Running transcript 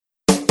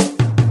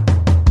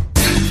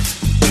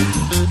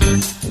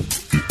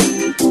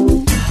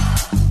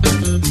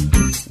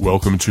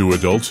Welcome to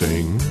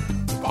Adulting,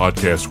 a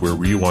podcast where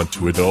we want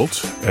to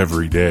adult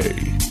every day.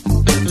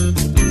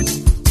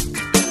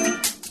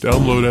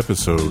 Download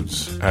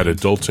episodes at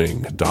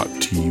adulting.tv.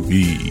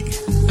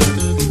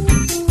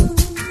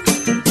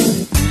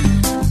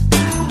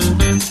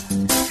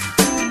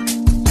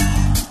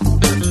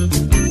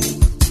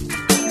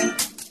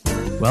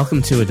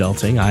 Welcome to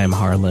Adulting. I am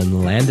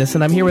Harlan Landis,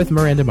 and I'm here with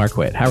Miranda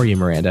Marquette. How are you,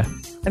 Miranda?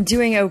 I'm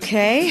doing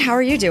okay. How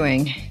are you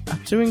doing?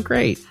 I'm doing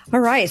great. All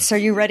right. So are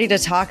you ready to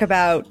talk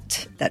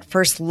about that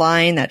first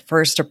line, that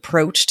first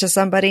approach to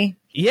somebody?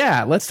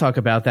 Yeah, let's talk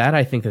about that.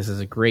 I think this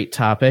is a great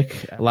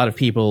topic. A lot of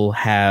people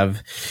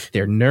have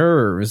their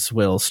nerves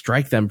will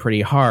strike them pretty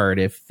hard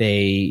if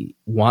they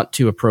want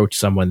to approach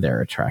someone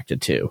they're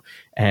attracted to.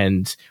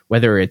 And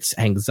whether it's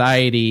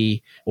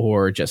anxiety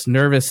or just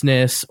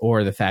nervousness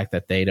or the fact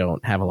that they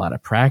don't have a lot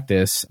of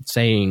practice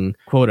saying,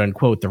 quote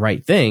unquote, the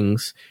right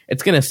things,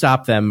 it's going to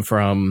stop them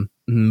from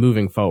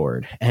moving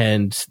forward.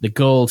 And the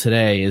goal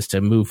today is to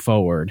move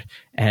forward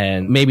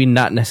and maybe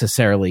not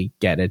necessarily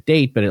get a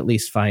date, but at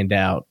least find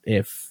out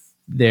if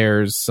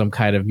there's some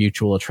kind of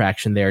mutual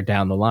attraction there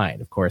down the line.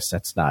 Of course,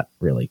 that's not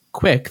really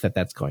quick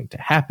that's going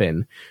to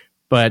happen,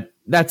 but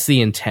that's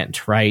the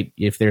intent, right?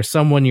 If there's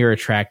someone you're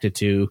attracted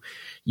to,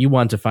 you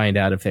want to find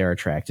out if they're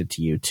attracted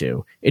to you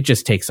too. It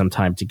just takes some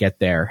time to get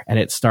there, and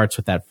it starts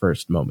with that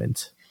first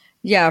moment.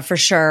 Yeah, for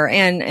sure.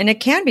 And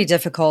it can be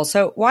difficult.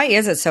 So why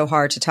is it so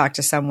hard to talk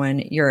to someone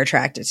you're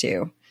attracted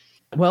to?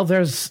 Well,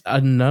 there's a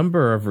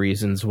number of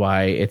reasons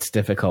why it's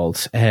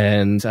difficult.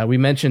 And we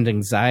mentioned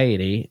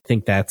anxiety. I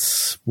think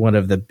that's one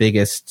of the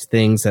biggest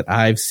things that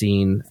I've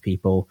seen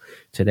people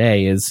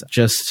today is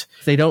just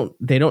they don't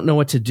know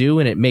what to do,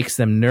 and it makes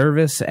them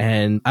nervous.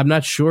 And I'm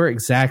not sure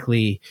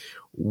exactly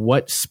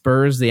what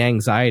spurs the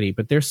anxiety,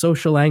 but there's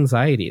social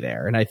anxiety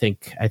there. And I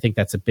think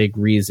that's a big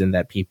reason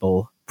that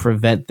people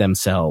prevent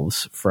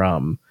themselves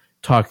from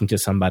talking to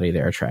somebody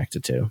they're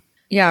attracted to.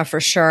 Yeah,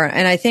 for sure.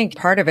 And I think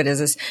part of it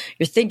is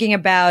you're thinking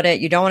about it.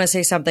 You don't want to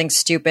say something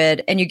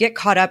stupid, and you get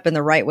caught up in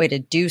the right way to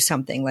do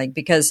something,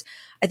 because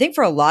I think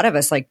for a lot of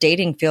us,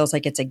 dating feels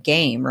like it's a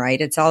game,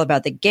 right? It's all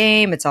about the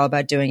game. It's all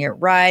about doing it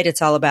right.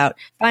 It's all about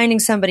finding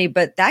somebody,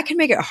 but that can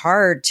make it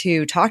hard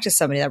to talk to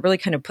somebody. That really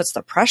kind of puts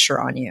the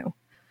pressure on you.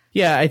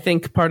 Yeah, I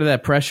think part of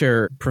that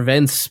pressure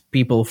prevents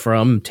people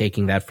from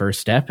taking that first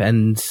step,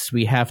 and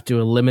we have to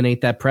eliminate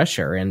that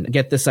pressure and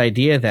get this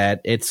idea that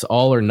it's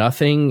all or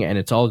nothing and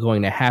it's all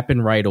going to happen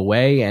right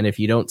away. And if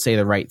you don't say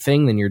the right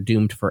thing, then you're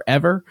doomed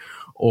forever,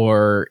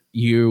 or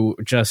you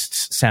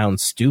just sound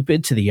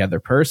stupid to the other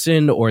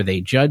person, or they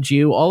judge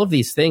you. All of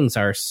these things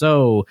are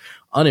so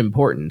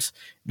unimportant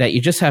that you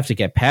just have to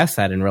get past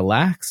that and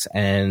relax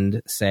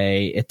and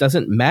say, it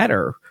doesn't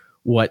matter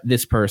what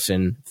this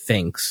person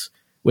thinks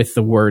with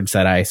the words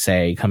that I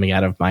say coming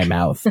out of my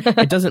mouth.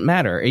 It doesn't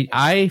matter.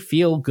 I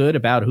feel good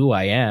about who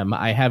I am.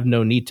 I have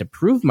no need to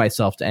prove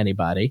myself to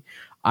anybody.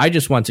 I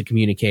just want to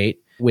communicate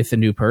with a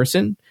new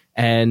person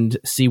and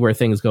see where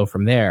things go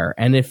from there.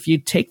 And if you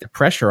take the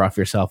pressure off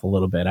yourself a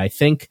little bit, I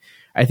think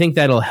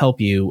that'll help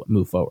you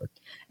move forward.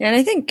 And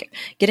I think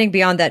getting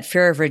beyond that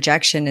fear of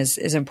rejection is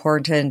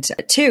important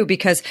too,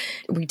 because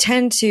we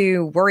tend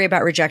to worry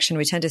about rejection.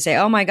 We tend to say,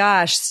 oh my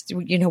gosh,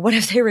 what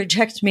if they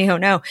reject me? Oh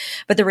no.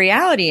 But the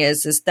reality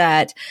is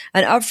that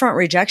an upfront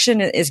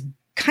rejection is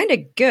kind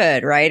of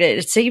good, right?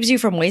 It saves you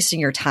from wasting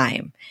your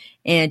time.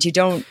 And you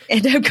don't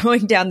end up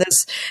going down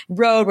this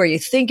road where you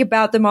think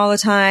about them all the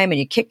time and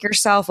you kick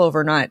yourself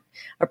over not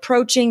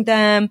approaching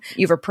them.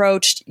 You've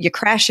approached, you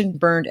crashed and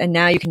burned, and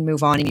now you can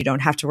move on and you don't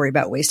have to worry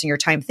about wasting your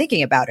time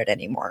thinking about it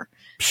anymore.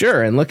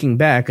 Sure. And looking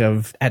back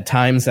at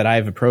times that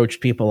I've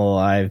approached people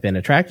I've been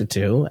attracted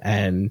to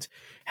and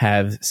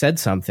have said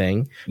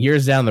something,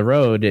 years down the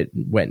road, it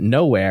went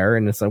nowhere.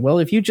 And it's like, well,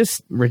 if you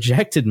just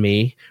rejected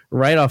me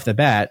right off the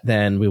bat,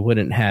 then we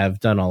wouldn't have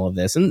done all of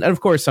this. And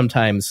of course,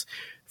 sometimes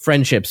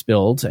friendships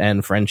build,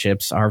 and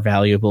friendships are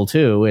valuable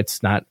too.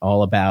 It's not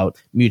all about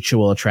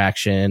mutual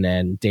attraction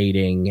and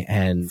dating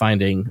and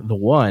finding the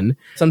one.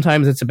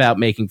 Sometimes it's about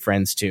making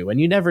friends too. And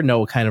you never know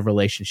what kind of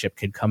relationship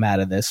could come out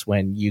of this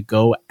when you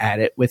go at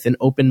it with an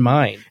open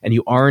mind and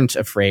you aren't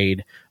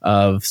afraid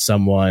of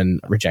someone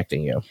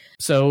rejecting you.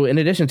 So in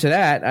addition to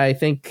that, I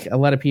think a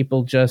lot of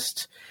people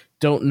just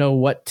don't know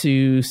what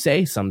to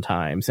say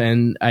sometimes.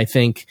 And I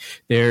think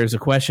there's a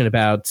question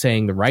about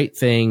saying the right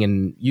thing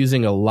and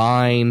using a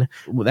line.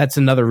 That's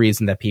another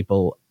reason that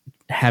people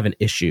have an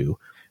issue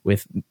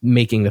with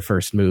making the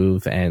first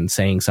move and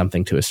saying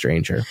something to a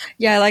stranger.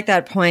 Yeah, I like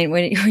that point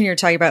when you're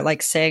talking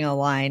about saying a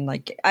line.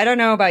 I don't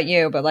know about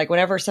you, but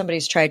whenever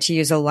somebody's tried to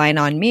use a line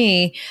on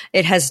me,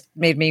 it has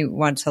made me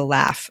want to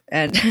laugh.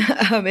 And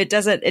it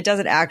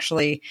doesn't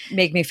actually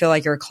make me feel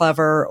like you're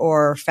clever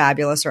or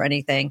fabulous or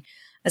anything.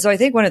 And so I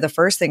think one of the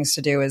first things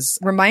to do is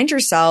remind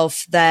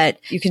yourself that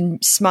you can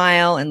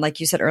smile and, like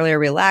you said earlier,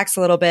 relax a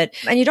little bit.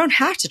 And you don't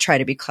have to try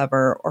to be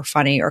clever or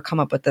funny or come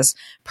up with this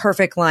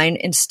perfect line.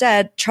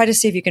 Instead, try to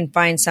see if you can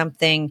find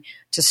something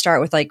to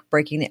start with like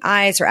breaking the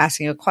ice or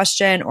asking a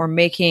question or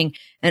making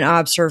an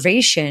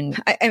observation.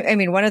 I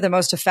mean, one of the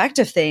most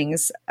effective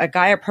things, a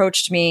guy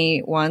approached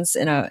me once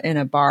in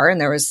a bar,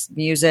 and there was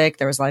music,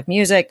 there was live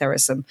music, there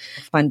was some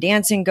fun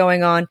dancing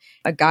going on.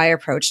 A guy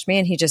approached me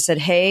and he just said,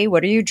 "Hey,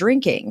 what are you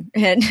drinking?"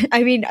 And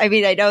I mean,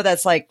 I know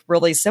that's like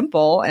really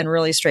simple and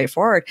really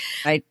straightforward.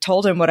 I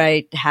told him what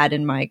I had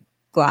in my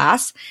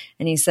glass,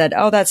 and he said,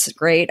 "Oh, that's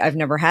great. I've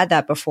never had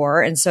that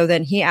before." And so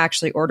then he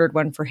actually ordered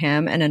one for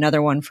him and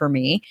another one for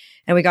me.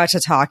 And we got to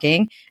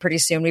talking. Pretty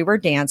soon we were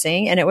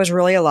dancing, and it was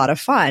really a lot of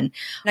fun.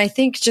 And I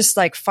think just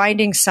like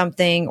finding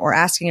something or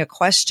asking a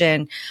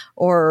question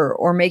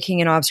or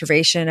making an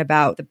observation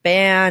about the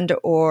band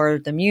or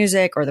the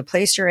music or the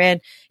place you're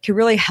in can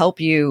really help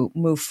you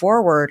move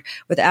forward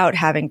without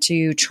having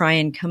to try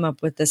and come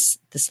up with this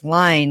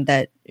line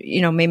that,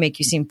 may make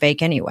you seem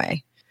fake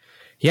anyway.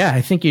 Yeah,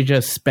 I think you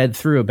just sped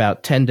through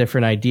about 10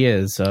 different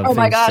ideas. Oh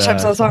my gosh, I'm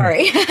so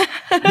sorry.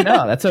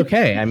 No, that's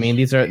okay. I mean,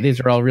 these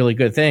are all really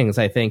good things.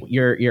 I think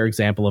your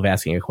example of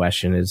asking a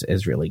question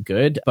is really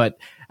good. But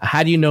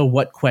how do you know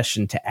what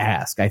question to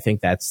ask? I think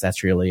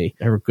that's really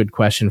a good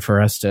question for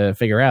us to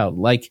figure out.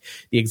 Like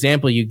the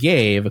example you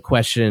gave, a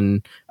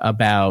question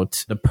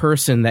about the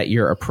person that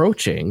you're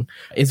approaching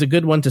is a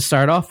good one to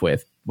start off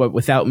with, but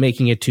without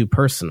making it too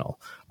personal.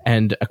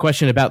 And a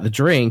question about the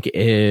drink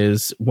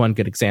is one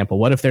good example.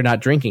 What if they're not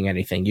drinking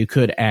anything? You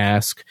could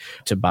ask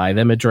to buy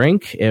them a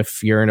drink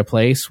if you're in a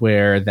place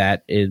where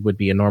that it would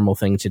be a normal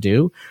thing to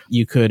do.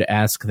 You could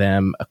ask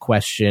them a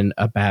question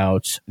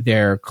about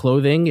their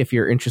clothing if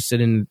you're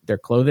interested in their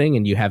clothing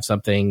and you have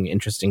something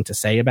interesting to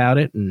say about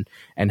it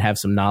and have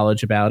some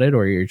knowledge about it,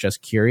 or you're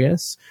just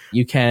curious.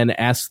 You can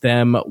ask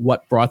them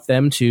what brought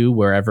them to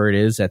wherever it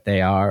is that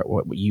they are,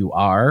 or you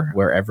are,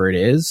 wherever it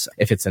is.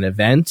 If it's an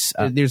event,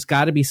 there's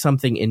got to be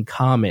something in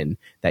common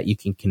that you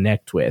can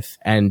connect with.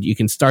 And you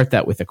can start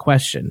that with a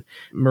question.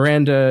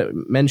 Miranda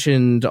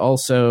mentioned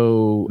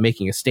also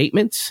making a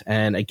statement.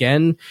 And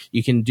again,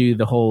 you can do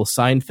the whole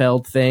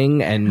Seinfeld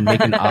thing and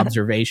make an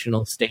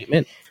observational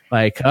statement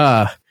like,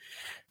 how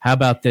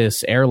about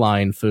this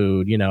airline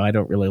food? I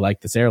don't really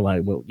like this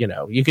airline. Well,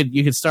 you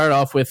could start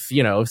off with,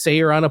 say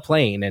you're on a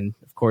plane and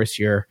of course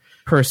your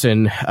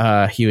person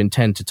you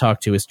intend to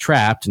talk to is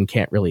trapped and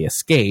can't really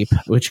escape,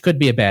 which could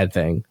be a bad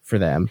thing for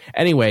them.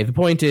 Anyway, the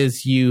point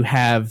is you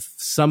have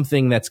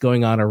something that's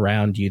going on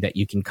around you that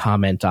you can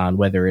comment on,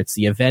 whether it's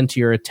the event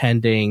you're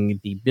attending,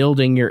 the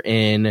building you're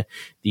in,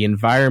 the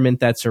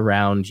environment that's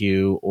around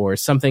you, or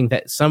something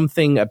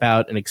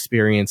about an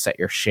experience that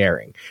you're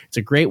sharing. It's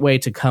a great way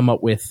to come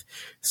up with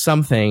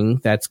something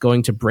that's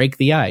going to break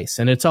the ice.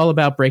 And it's all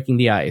about breaking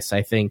the ice.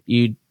 I think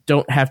you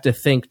don't have to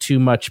think too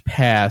much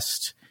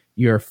past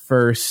your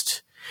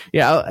first.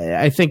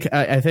 I think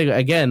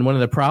again, one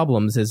of the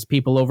problems is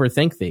people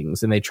overthink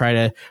things and they try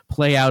to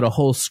play out a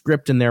whole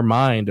script in their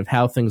mind of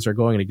how things are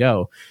going to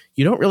go.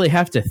 You don't really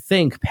have to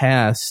think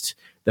past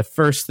the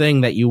first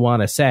thing that you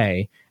want to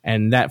say,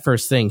 and that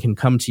first thing can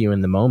come to you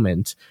in the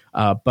moment.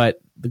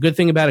 But the good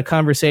thing about a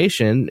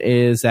conversation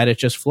is that it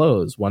just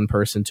flows one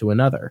person to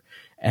another.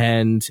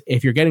 And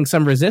if you're getting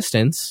some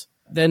resistance,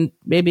 then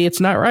maybe it's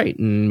not right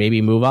and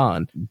maybe move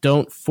on.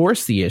 Don't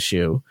force the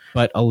issue,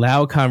 but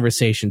allow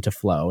conversation to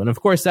flow. And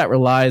of course, that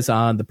relies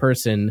on the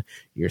person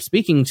you're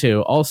speaking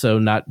to also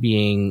not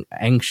being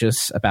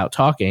anxious about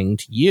talking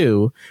to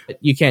you.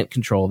 You can't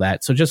control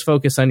that. So just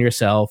focus on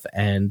yourself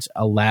and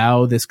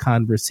allow this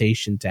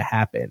conversation to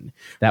happen.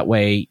 That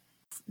way,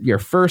 your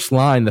first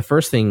line, the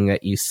first thing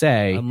that you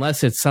say,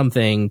 unless it's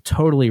something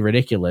totally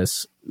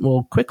ridiculous,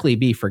 will quickly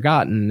be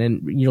forgotten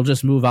and you'll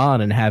just move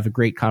on and have a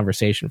great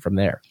conversation from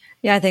there.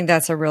 Yeah, I think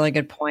that's a really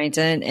good point.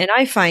 And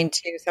I find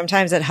too,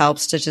 sometimes it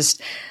helps to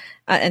just,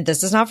 and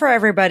this is not for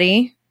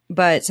everybody,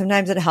 but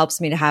sometimes it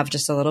helps me to have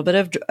just a little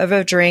bit of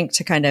a drink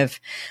to kind of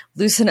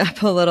loosen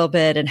up a little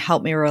bit and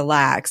help me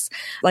relax.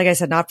 Like I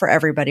said, not for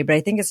everybody, but I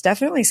think it's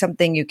definitely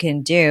something you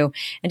can do.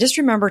 And just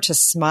remember to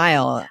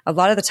smile. A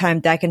lot of the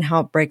time that can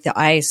help break the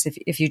ice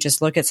if you just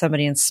look at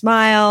somebody and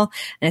smile,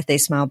 and if they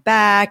smile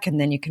back,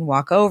 and then you can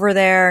walk over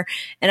there.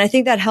 And I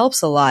think that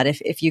helps a lot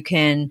if you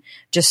can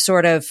just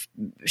sort of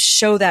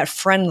show that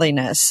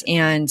friendliness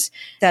and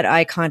that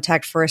eye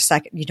contact for a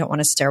second. You don't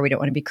want to stare. We don't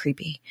want to be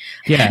creepy.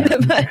 Yeah.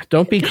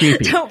 Don't be creepy.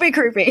 Don't be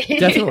creepy.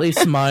 Definitely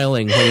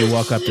smiling when you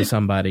walk up to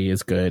somebody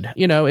is good.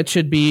 It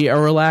should be a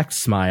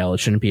relaxed smile. It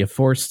shouldn't be a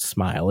forced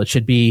smile. It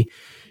should be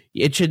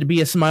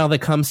a smile that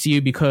comes to you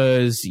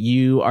because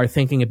you are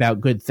thinking about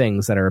good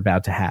things that are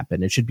about to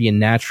happen. It should be a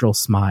natural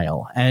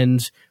smile.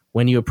 And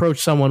when you approach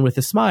someone with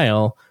a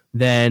smile,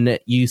 then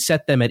you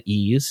set them at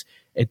ease.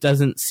 It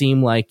doesn't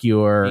seem like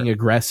you're being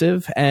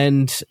aggressive,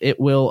 and it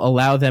will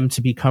allow them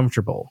to be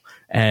comfortable.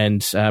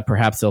 And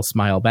perhaps they'll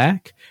smile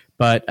back.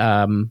 But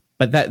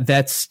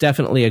that's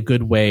definitely a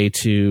good way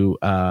to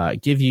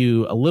give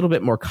you a little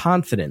bit more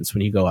confidence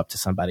when you go up to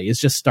somebody, is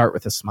just start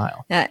with a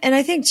smile. Yeah, and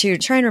I think too,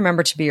 try and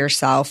remember to be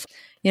yourself.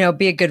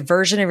 be a good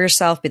version of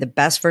yourself, be the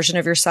best version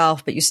of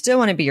yourself, but you still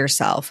want to be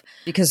yourself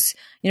because,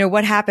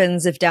 what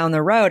happens if down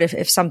the road,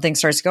 if something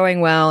starts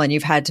going well and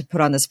you've had to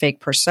put on this fake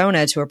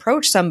persona to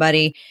approach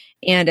somebody,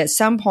 and at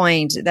some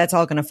point that's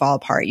all going to fall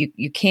apart.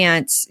 You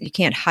can't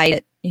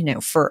hide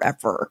it,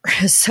 forever.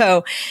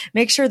 So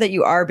make sure that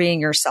you are being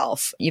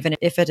yourself, even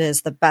if it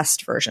is the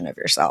best version of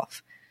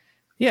yourself.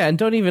 Yeah, and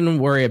don't even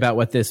worry about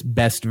what this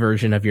best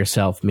version of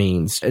yourself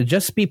means.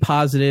 Just be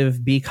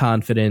positive, be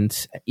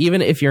confident,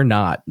 even if you're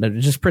not.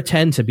 Just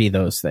pretend to be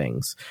those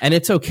things. And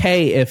it's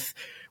okay if,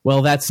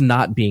 well, that's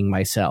not being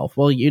myself.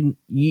 Well,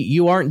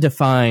 you aren't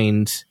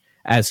defined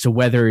as to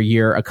whether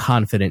you're a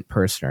confident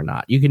person or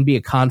not. You can be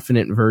a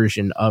confident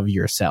version of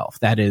yourself.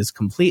 That is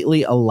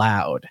completely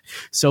allowed.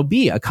 So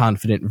be a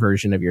confident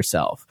version of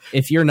yourself.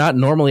 If you're not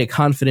normally a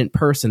confident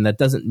person, that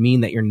doesn't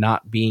mean that you're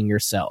not being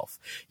yourself.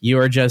 You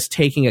are just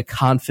taking a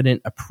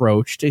confident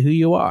approach to who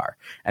you are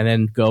and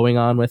then going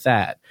on with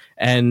that.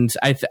 And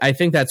I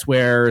think that's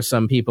where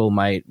some people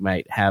might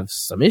have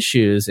some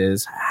issues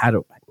is how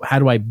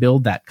do I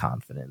build that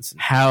confidence?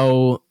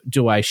 How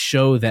do I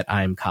show that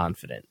I'm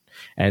confident?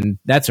 And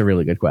that's a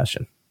really good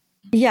question.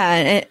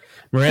 Yeah.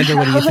 Miranda,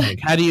 what do you think?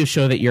 How do you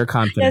show that you're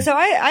confident? Yeah, so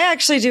I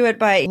actually do it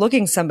by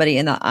looking somebody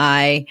in the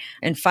eye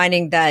and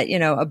finding that,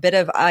 a bit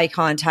of eye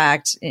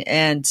contact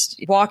and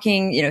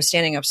walking,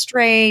 standing up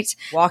straight,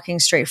 walking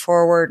straight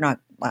forward, not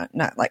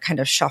like kind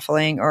of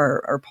shuffling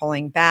or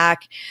pulling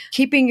back,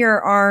 keeping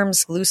your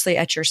arms loosely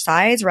at your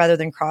sides rather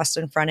than crossed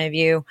in front of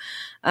you.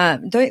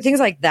 Things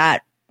like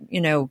that,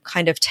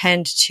 kind of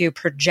tend to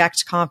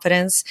project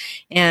confidence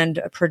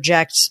and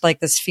project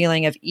like this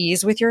feeling of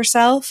ease with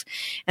yourself.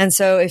 And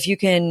so if you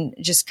can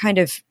just kind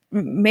of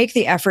make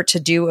the effort to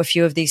do a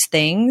few of these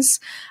things,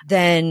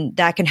 then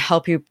that can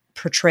help you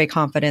portray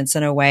confidence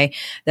in a way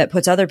that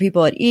puts other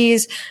people at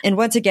ease. And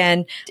once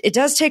again, it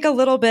does take a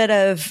little bit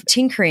of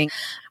tinkering.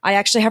 I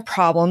actually have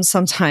problems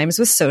sometimes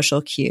with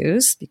social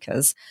cues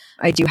because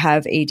I do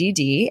have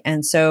ADD.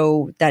 And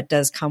so that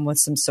does come with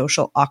some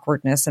social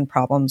awkwardness and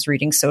problems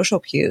reading social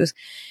cues.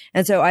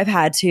 And so I've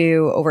had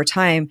to, over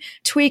time,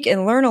 tweak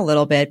and learn a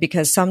little bit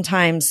because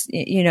sometimes,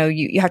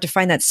 you have to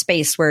find that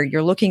space where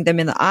you're looking them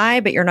in the eye,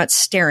 but you're not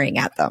staring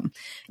at them.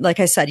 Like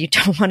I said, you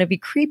don't want to be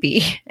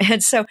creepy.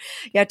 And so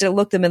you have to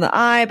look them in the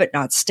eye, but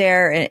not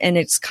stare. And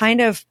it's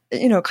kind of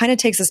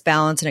takes this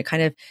balance, and it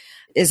kind of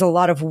is a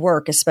lot of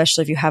work,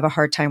 especially if you have a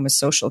hard time with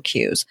social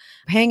cues.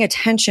 Paying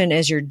attention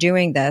as you're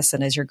doing this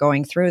and as you're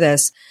going through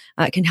this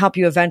can help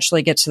you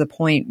eventually get to the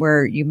point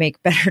where you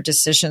make better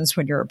decisions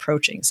when you're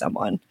approaching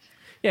someone.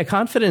 Yeah,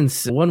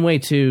 confidence. One way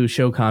to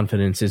show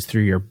confidence is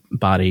through your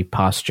body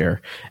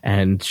posture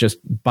and just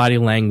body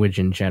language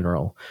in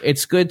general.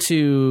 It's good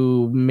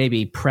to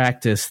maybe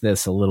practice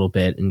this a little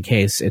bit in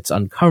case it's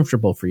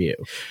uncomfortable for you.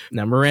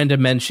 Now, Miranda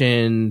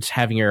mentioned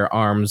having your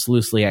arms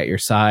loosely at your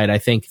side. I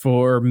think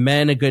for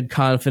men, a good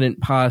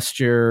confident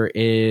posture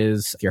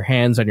is your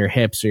hands on your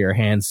hips or your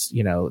hands,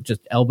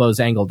 just elbows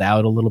angled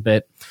out a little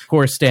bit. Of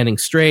course, standing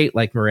straight,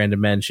 like Miranda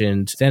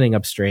mentioned, standing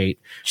up straight,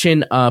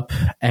 chin up,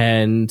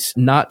 and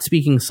not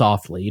speaking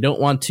softly. You don't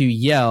want to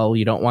yell.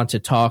 You don't want to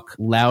talk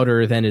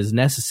louder than is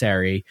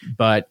necessary,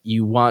 but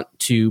you want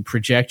to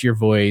project your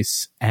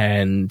voice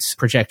and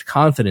project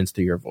confidence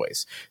through your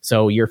voice.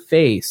 So your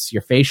face,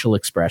 your facial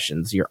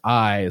expressions, your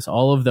eyes,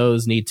 all of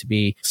those need to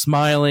be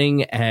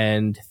smiling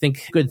and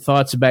think good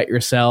thoughts about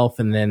yourself.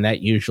 And then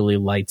that usually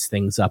lights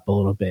things up a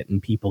little bit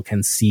and people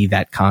can see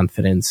that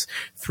confidence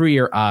through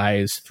your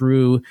eyes,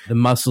 through the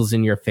muscles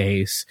in your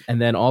face,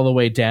 and then all the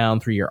way down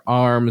through your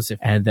arms.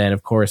 And then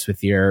of course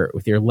with your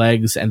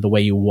legs and the way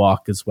you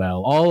walk as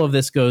well. All of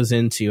this goes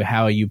into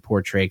how you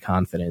portray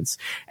confidence.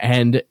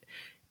 And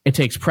it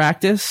takes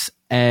practice.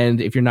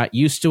 And if you're not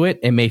used to it,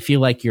 it may feel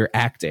like you're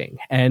acting.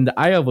 And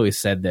I have always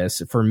said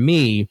this. For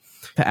me,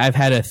 I've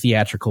had a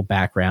theatrical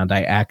background.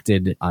 I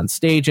acted on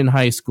stage in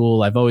high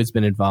school. I've always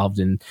been involved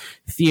in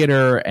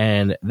theater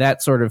and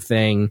that sort of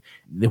thing.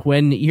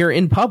 When you're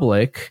in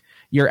public,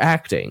 you're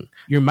acting.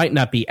 You might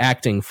not be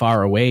acting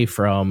far away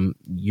from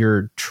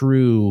your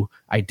true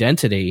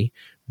identity,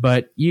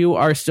 but you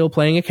are still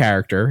playing a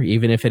character,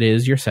 even if it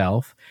is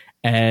yourself.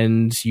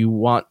 And you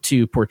want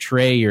to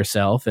portray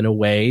yourself in a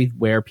way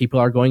where people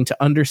are going to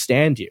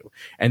understand you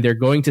and they're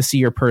going to see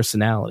your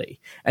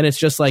personality. And it's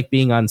just like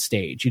being on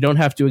stage. You don't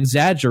have to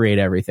exaggerate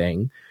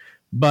everything,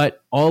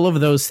 but all of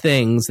those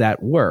things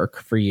that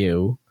work for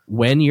you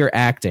when you're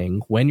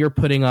acting, when you're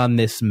putting on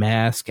this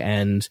mask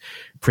and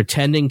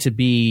pretending to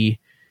be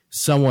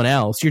someone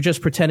else, you're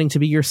just pretending to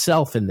be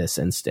yourself in this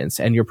instance,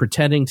 and you're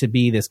pretending to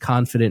be this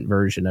confident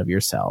version of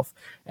yourself.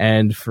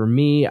 And for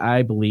me,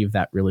 I believe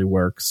that really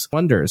works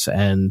wonders.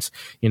 And,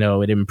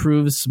 it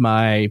improves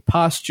my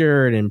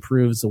posture. It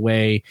improves the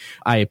way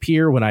I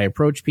appear when I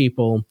approach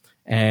people.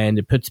 And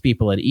it puts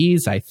people at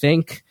ease, I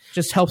think.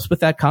 Just helps with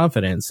that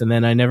confidence. And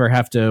then I never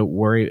have to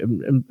worry.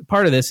 And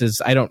part of this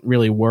is I don't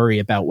really worry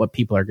about what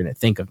people are going to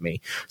think of me.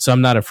 So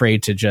I'm not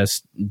afraid to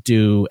just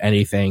do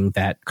anything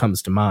that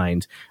comes to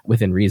mind,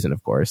 within reason,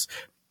 of course.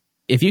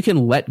 if you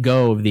can let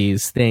go of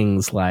these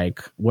things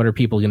like, what are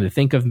people going to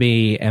think of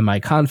me? Am I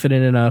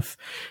confident enough?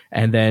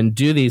 And then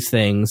do these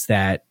things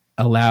that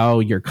allow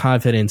your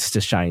confidence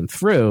to shine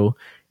through,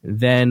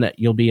 then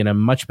you'll be in a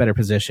much better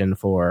position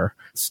for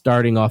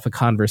starting off a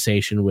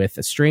conversation with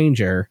a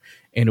stranger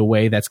in a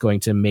way that's going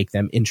to make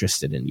them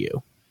interested in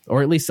you,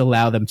 or at least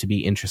allow them to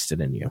be interested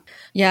in you.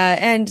 Yeah.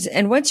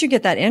 And once you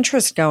get that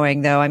interest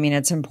going, though, I mean,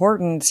 it's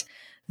important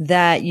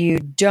that you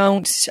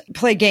don't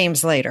play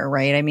games later,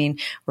 right? I mean,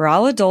 we're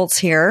all adults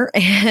here.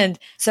 And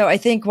so I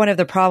think one of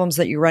the problems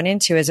that you run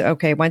into is,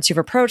 okay, once you've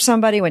approached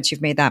somebody, once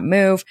you've made that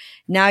move,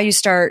 now you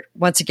start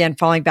once again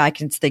falling back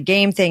into the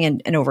game thing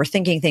and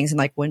overthinking things and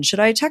like, when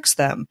should I text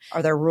them?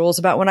 Are there rules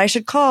about when I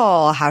should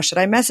call? How should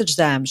I message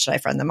them? Should I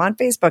friend them on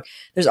Facebook?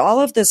 There's all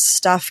of this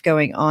stuff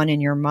going on in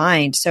your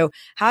mind. So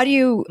how do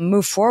you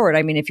move forward?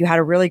 I mean, if you had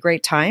a really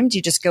great time, do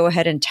you just go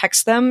ahead and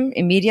text them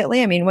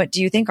immediately? I mean, what do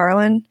you think,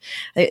 Arlen?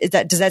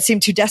 Does that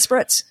seem too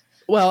desperate?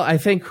 Well, I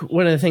think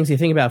one of the things you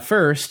think about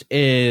first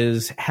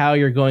is how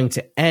you're going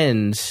to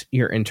end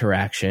your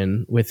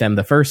interaction with them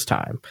the first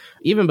time.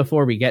 Even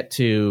before we get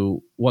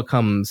to what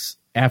comes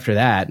after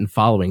that and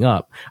following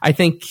up, I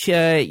think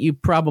you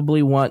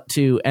probably want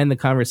to end the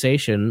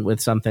conversation with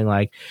something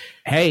like,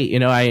 hey,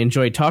 I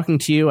enjoyed talking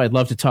to you. I'd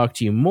love to talk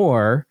to you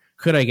more.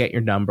 Could I get your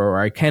number,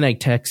 or can I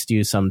text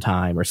you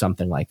sometime, or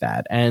something like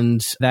that?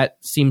 And that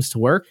seems to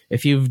work.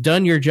 If you've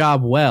done your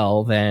job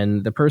well,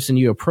 then the person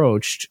you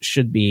approached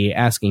should be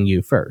asking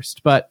you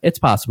first, but it's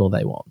possible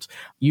they won't.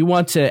 You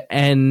want to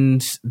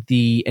end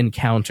the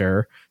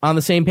encounter on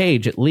the same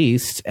page at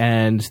least,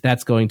 and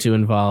that's going to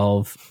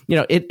involve,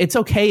 it's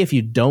okay if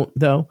you don't,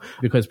 though,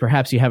 because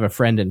perhaps you have a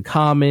friend in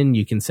common.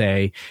 You can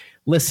say,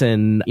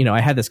 listen, I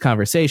had this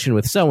conversation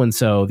with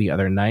so-and-so the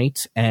other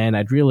night, and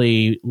I'd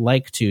really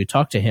like to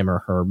talk to him or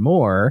her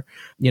more.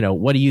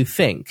 What do you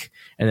think?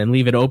 And then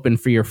leave it open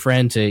for your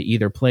friend to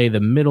either play the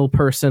middle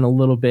person a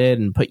little bit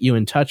and put you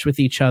in touch with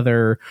each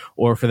other,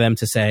 or for them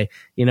to say,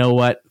 you know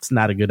what, it's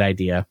not a good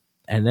idea.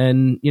 And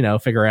then,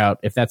 figure out,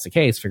 if that's the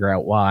case, figure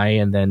out why,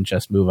 and then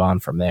just move on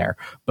from there.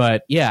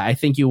 But yeah, I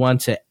think you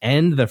want to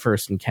end the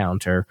first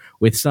encounter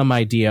with some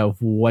idea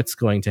of what's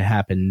going to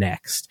happen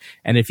next.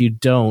 And if you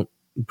don't,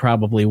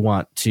 probably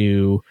want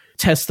to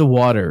test the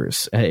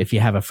waters if you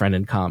have a friend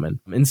in common,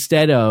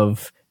 instead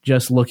of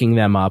just looking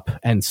them up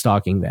and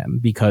stalking them,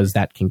 because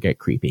that can get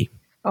creepy.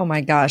 Oh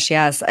my gosh,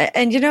 yes.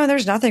 And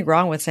there's nothing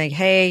wrong with saying,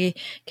 hey,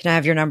 can I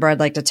have your number?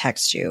 I'd like to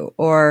text you.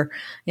 Or,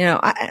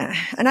 I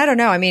don't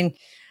know. I mean,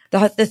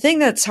 the thing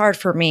that's hard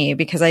for me,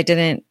 because I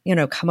didn't,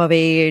 come of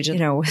age, with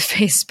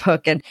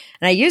Facebook and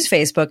I use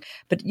Facebook,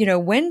 but,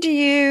 when do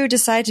you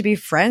decide to be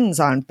friends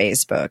on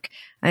Facebook?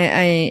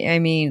 I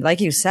mean, like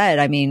you said,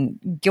 I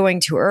mean, going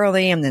too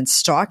early and then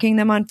stalking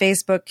them on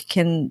Facebook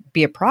can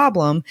be a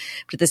problem,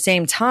 but at the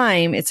same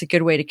time, it's a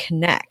good way to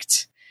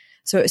connect.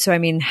 So I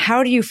mean,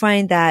 how do you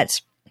find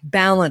that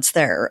balance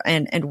there?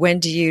 And when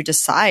do you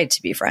decide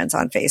to be friends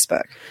on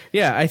Facebook?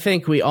 Yeah, I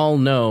think we all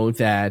know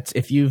that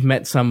if you've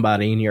met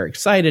somebody and you're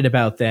excited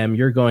about them,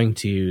 you're going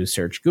to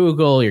search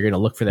Google, you're going to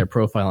look for their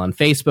profile on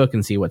Facebook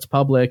and see what's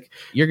public.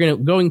 You're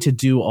going to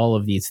do all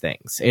of these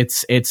things.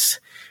 It's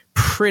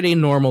pretty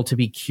normal to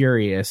be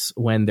curious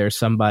when there's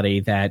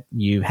somebody that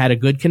you had a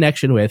good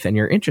connection with and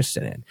you're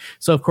interested in.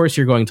 So of course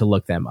you're going to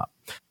look them up.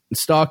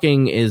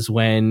 Stalking is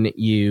when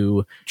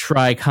you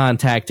try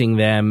contacting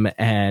them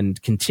and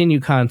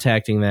continue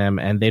contacting them,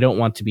 and they don't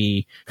want to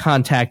be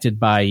contacted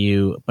by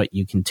you, but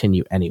you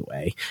continue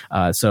anyway.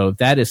 So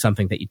that is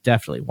something that you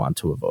definitely want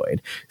to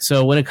avoid.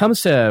 So when it comes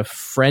to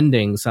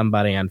friending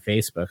somebody on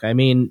Facebook, I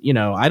mean,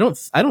 I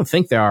don't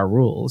think there are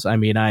rules. I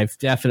mean, I've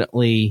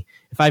definitely,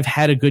 if I've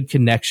had a good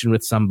connection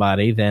with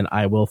somebody, then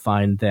I will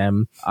find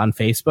them on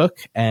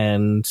Facebook,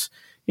 and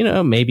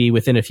maybe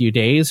within a few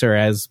days, or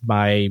as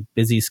my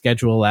busy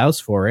schedule allows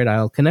for it,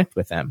 I'll connect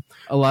with them.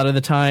 A lot of the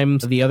time,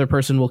 the other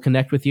person will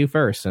connect with you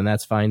first, and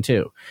that's fine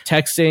too.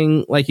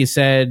 Texting, like you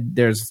said,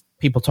 there's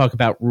people talk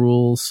about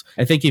rules.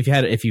 I think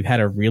if you've had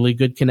a really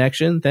good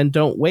connection, then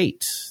don't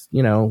wait.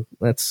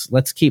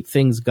 Let's keep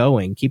things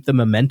going, keep the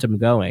momentum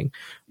going.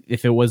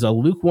 If it was a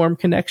lukewarm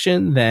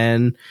connection,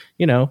 then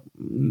you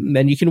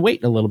can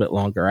wait a little bit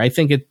longer. I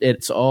think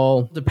it's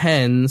all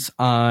depends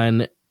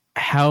on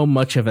how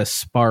much of a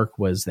spark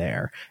was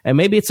there. And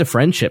maybe it's a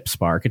friendship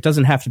spark. It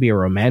doesn't have to be a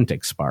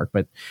romantic spark,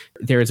 but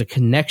there is a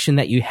connection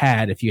that you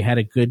had if you had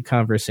a good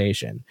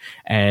conversation.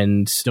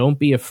 And don't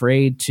be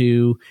afraid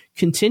to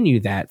continue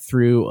that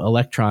through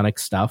electronic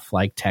stuff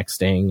like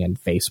texting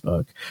and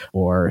Facebook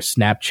or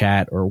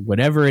Snapchat or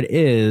whatever it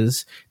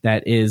is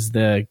that is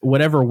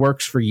whatever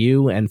works for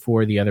you and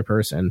for the other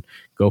person.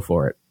 Go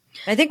for it.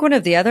 I think one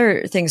of the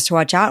other things to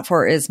watch out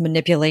for is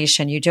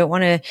manipulation. You don't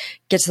want to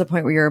get to the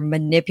point where you're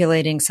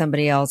manipulating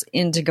somebody else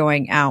into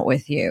going out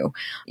with you.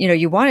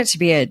 You want it to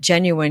be a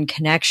genuine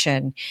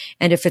connection.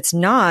 And if it's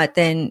not,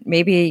 then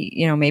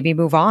maybe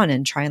move on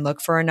and try and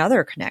look for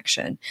another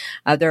connection.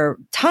 There are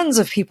tons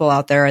of people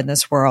out there in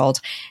this world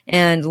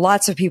and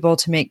lots of people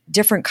to make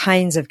different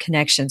kinds of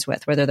connections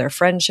with, whether they're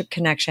friendship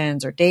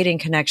connections or dating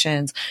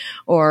connections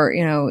or,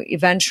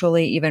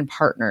 eventually even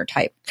partner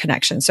type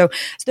connections. So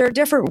there are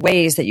different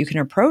ways that you can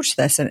approach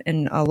this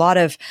and a lot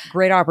of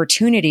great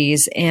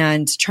opportunities,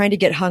 and trying to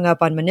get hung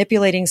up on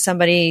manipulating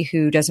somebody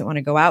who doesn't want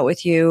to go out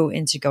with you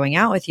into going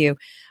out with you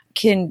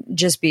can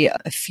just be a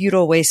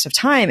futile waste of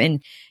time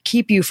and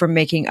keep you from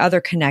making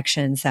other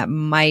connections that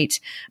might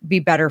be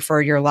better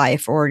for your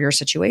life or your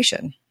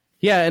situation.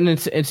 Yeah, and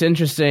it's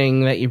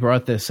interesting that you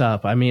brought this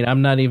up. I mean,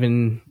 I'm not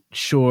even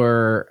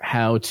sure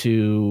how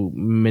to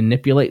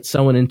manipulate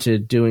someone into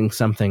doing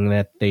something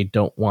that they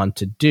don't want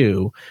to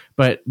do.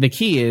 But the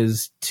key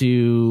is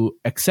to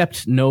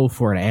accept no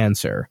for an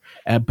answer.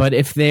 But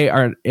if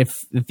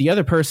the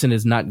other person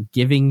is not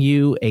giving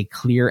you a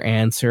clear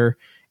answer,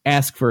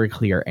 ask for a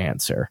clear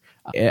answer.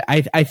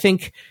 I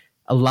think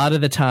a lot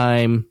of the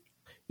time,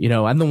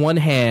 on the one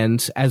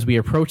hand, as we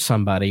approach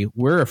somebody,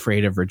 we're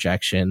afraid of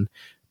rejection.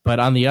 But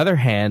on the other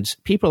hand,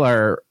 people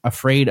are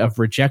afraid of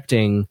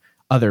rejecting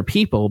other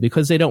people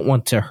because they don't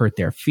want to hurt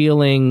their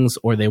feelings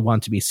or they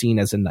want to be seen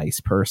as a nice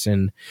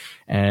person.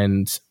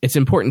 And it's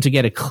important to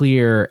get a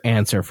clear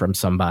answer from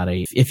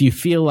somebody. If you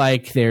feel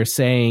like they're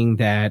saying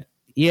that,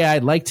 yeah,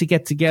 I'd like to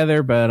get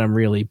together, but I'm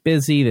really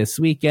busy this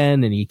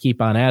weekend, and you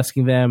keep on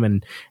asking them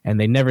and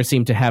they never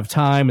seem to have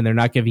time and they're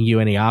not giving you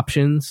any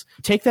options,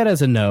 take that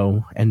as a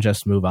no and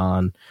just move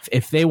on.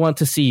 If they want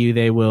to see you,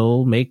 they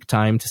will make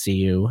time to see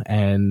you.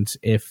 And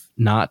if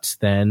not,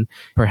 then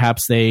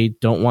perhaps they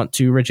don't want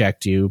to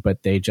reject you,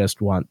 but they just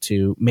want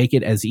to make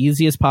it as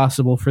easy as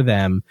possible for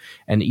them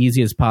and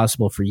easy as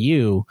possible for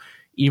you,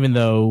 even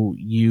though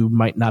you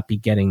might not be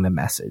getting the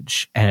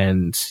message.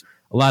 And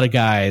a lot of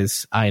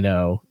guys I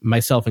know,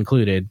 myself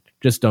included,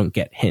 just don't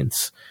get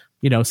hints.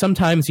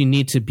 Sometimes you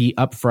need to be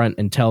upfront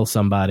and tell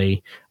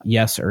somebody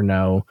yes or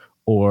no.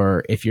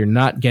 Or if you're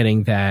not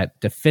getting that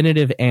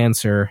definitive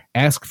answer,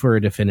 ask for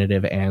a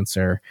definitive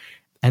answer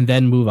and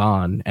then move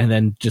on. And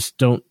then just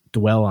don't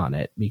dwell on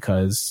it,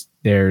 because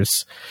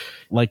there's,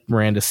 like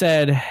Miranda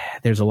said,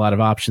 there's a lot of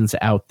options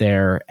out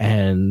there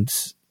and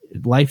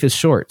life is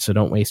short. So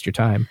don't waste your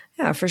time.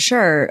 Yeah, for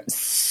sure.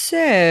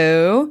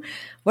 So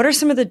what are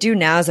some of the do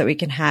nows that we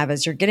can have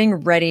as you're getting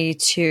ready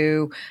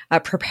to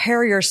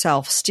prepare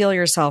yourself, steel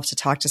yourself to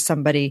talk to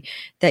somebody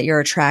that you're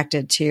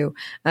attracted to?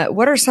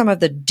 What are some of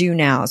the do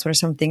nows? What are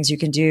some things you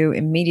can do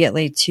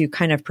immediately to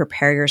kind of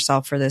prepare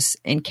yourself for this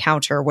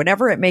encounter,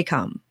 whatever it may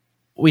come?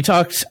 We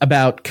talked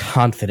about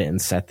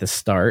confidence at the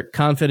start.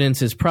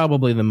 Confidence is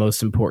probably the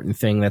most important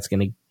thing that's going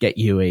to get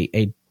you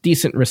a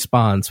decent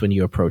response when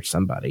you approach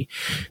somebody.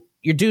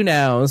 Your do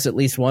nows, at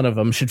least one of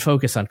them, should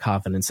focus on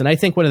confidence. And I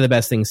think one of the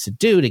best things to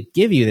do to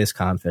give you this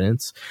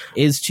confidence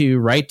is to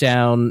write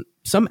down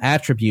some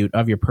attribute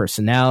of your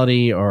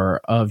personality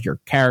or of your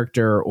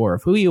character or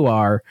of who you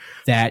are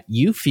that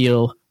you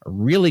feel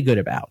really good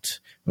about.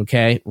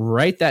 Okay,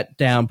 write that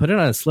down, put it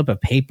on a slip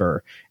of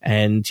paper.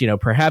 And,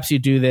 perhaps you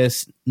do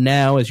this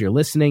now as you're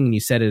listening and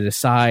you set it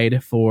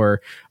aside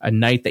for a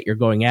night that you're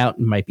going out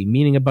and might be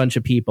meeting a bunch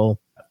of people.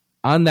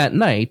 On that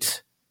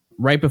night,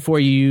 right before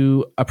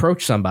you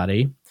approach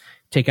somebody,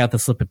 take out the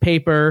slip of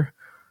paper,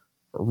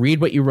 read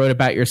what you wrote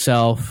about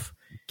yourself,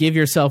 give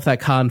yourself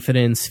that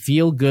confidence,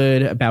 feel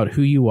good about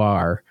who you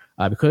are.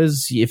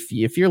 Because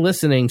if you're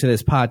listening to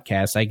this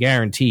podcast, I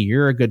guarantee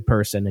you're a good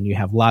person and you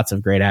have lots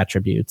of great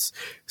attributes.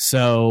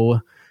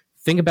 So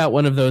think about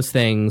one of those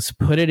things,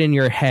 put it in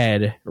your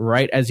head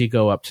right as you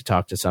go up to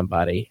talk to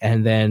somebody,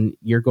 and then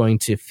you're going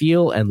to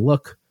feel and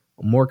look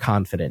more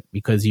confident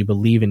because you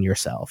believe in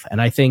yourself.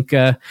 And I think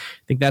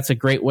that's a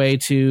great way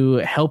to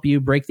help you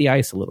break the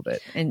ice a little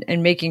bit.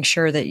 And making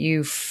sure that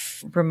you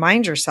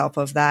remind yourself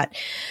of that.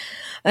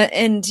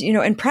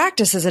 And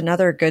practice is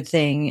another good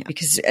thing,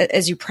 because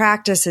as you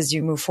practice, as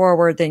you move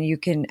forward, then you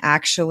can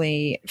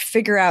actually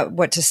figure out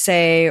what to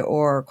say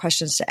or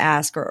questions to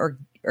ask or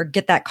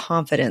get that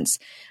confidence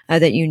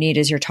that you need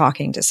as you're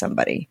talking to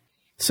somebody.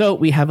 So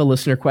we have a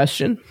listener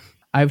question.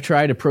 I've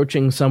tried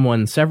approaching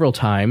someone several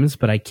times,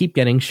 but I keep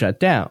getting shut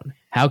down.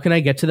 How can I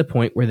get to the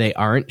point where they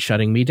aren't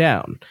shutting me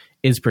down?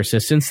 Is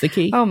persistence the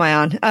key? Oh, my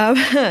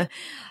on.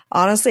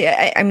 Honestly,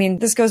 I mean,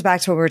 this goes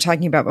back to what we were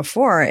talking about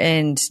before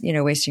and,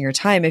 wasting your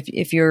time.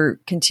 If you're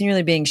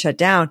continually being shut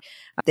down,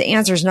 the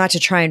answer is not to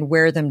try and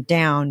wear them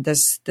down.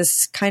 This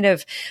kind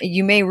of,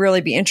 you may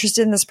really be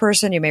interested in this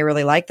person. You may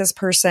really like this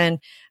person,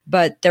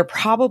 but they're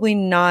probably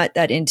not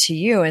that into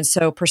you. And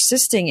so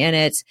persisting in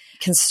it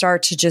can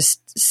start to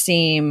just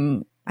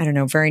seem, I don't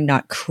know, very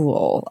not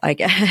cool, I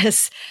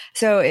guess.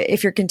 So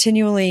if you're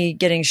continually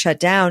getting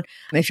shut down,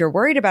 if you're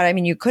worried about it, I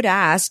mean, you could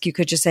ask, you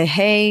could just say,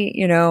 hey,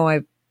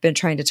 I've been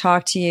trying to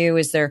talk to you.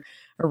 Is there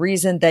a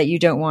reason that you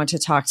don't want to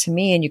talk to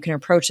me, and you can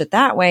approach it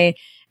that way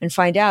and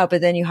find out,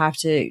 but then you have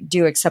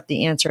to accept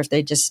the answer if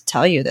they just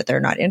tell you that they're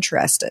not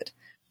interested.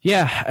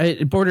 Yeah,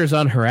 it borders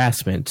on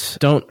harassment.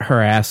 Don't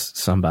harass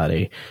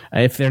somebody.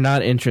 If they're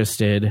not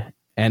interested,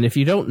 and if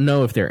you don't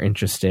know if they're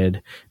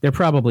interested, they're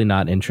probably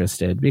not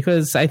interested,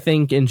 because I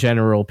think in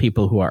general,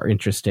 people who are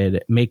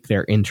interested make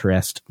their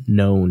interest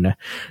known.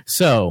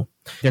 So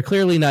they're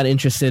clearly not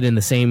interested in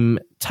the same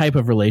type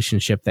of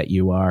relationship that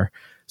you are.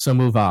 So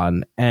move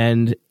on.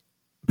 And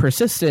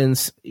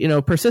persistence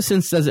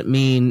doesn't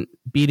mean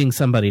beating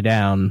somebody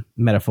down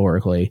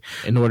metaphorically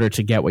in order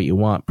to get what you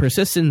want.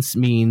 Persistence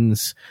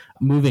means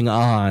moving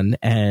on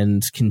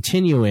and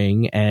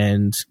continuing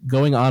and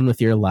going on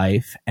with your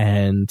life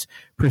and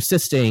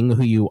persisting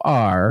who you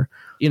are.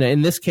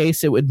 In this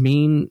case, it would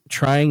mean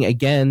trying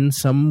again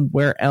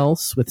somewhere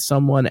else with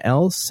someone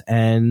else,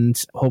 and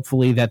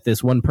hopefully that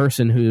this one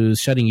person who's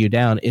shutting you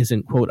down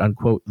isn't quote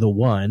unquote the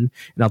one.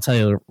 And I'll tell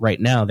you right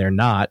now, they're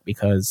not,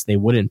 because they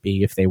wouldn't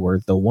be if they were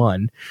the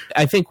one.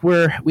 I think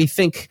we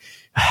think,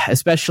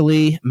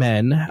 especially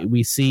men,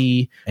 we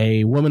see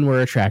a woman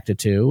we're attracted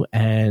to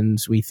and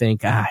we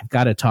think, I've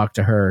got to talk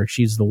to her.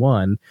 She's the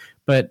one.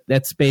 But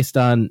that's based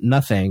on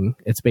nothing.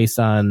 It's based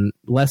on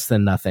less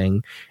than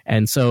nothing.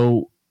 And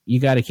so you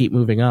got to keep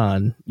moving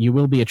on. You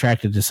will be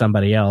attracted to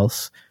somebody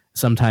else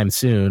sometime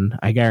soon.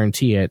 I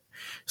guarantee it.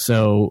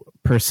 So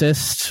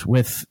persist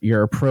with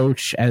your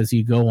approach as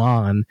you go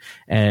on.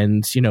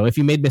 And, if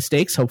you made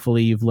mistakes,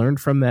 hopefully you've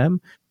learned from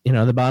them.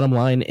 The bottom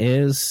line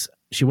is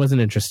she wasn't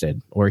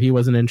interested, or he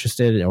wasn't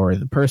interested, or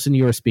the person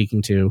you were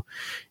speaking to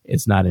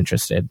is not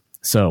interested.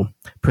 So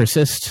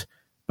persist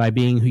by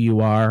being who you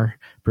are.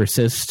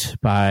 Persist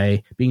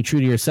by being true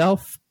to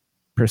yourself.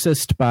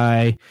 Persist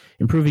by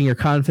improving your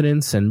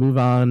confidence, and move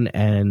on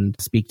and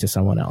speak to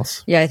someone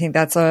else. Yeah, I think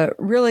that's a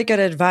really good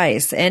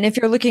advice. And if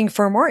you're looking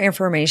for more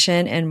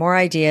information and more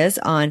ideas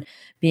on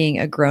being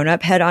a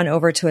grown-up, head on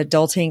over to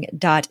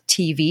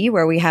adulting.tv,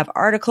 where we have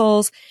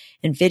articles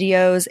and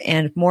videos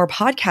and more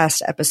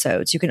podcast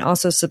episodes. You can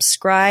also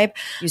subscribe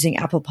using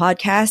Apple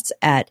Podcasts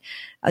at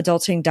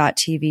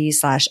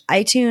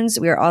adulting.tv/iTunes.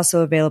 We are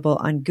also available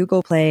on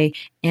Google Play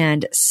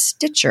and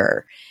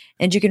Stitcher.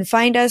 And you can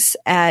find us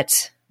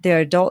at the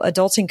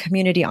adulting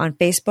community on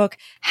Facebook,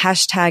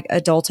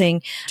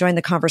 #adulting. Join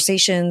the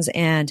conversations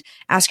and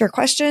ask your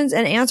questions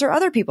and answer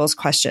other people's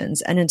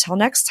questions. And until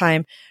next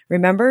time,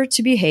 remember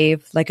to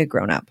behave like a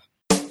grown-up.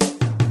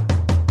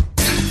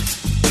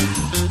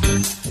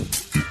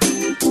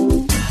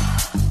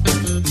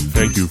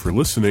 Thank you for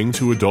listening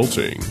to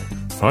Adulting.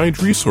 Find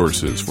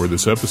resources for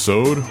this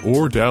episode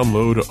or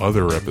download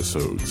other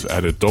episodes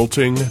at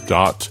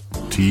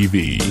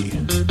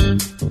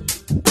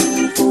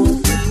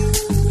adulting.tv.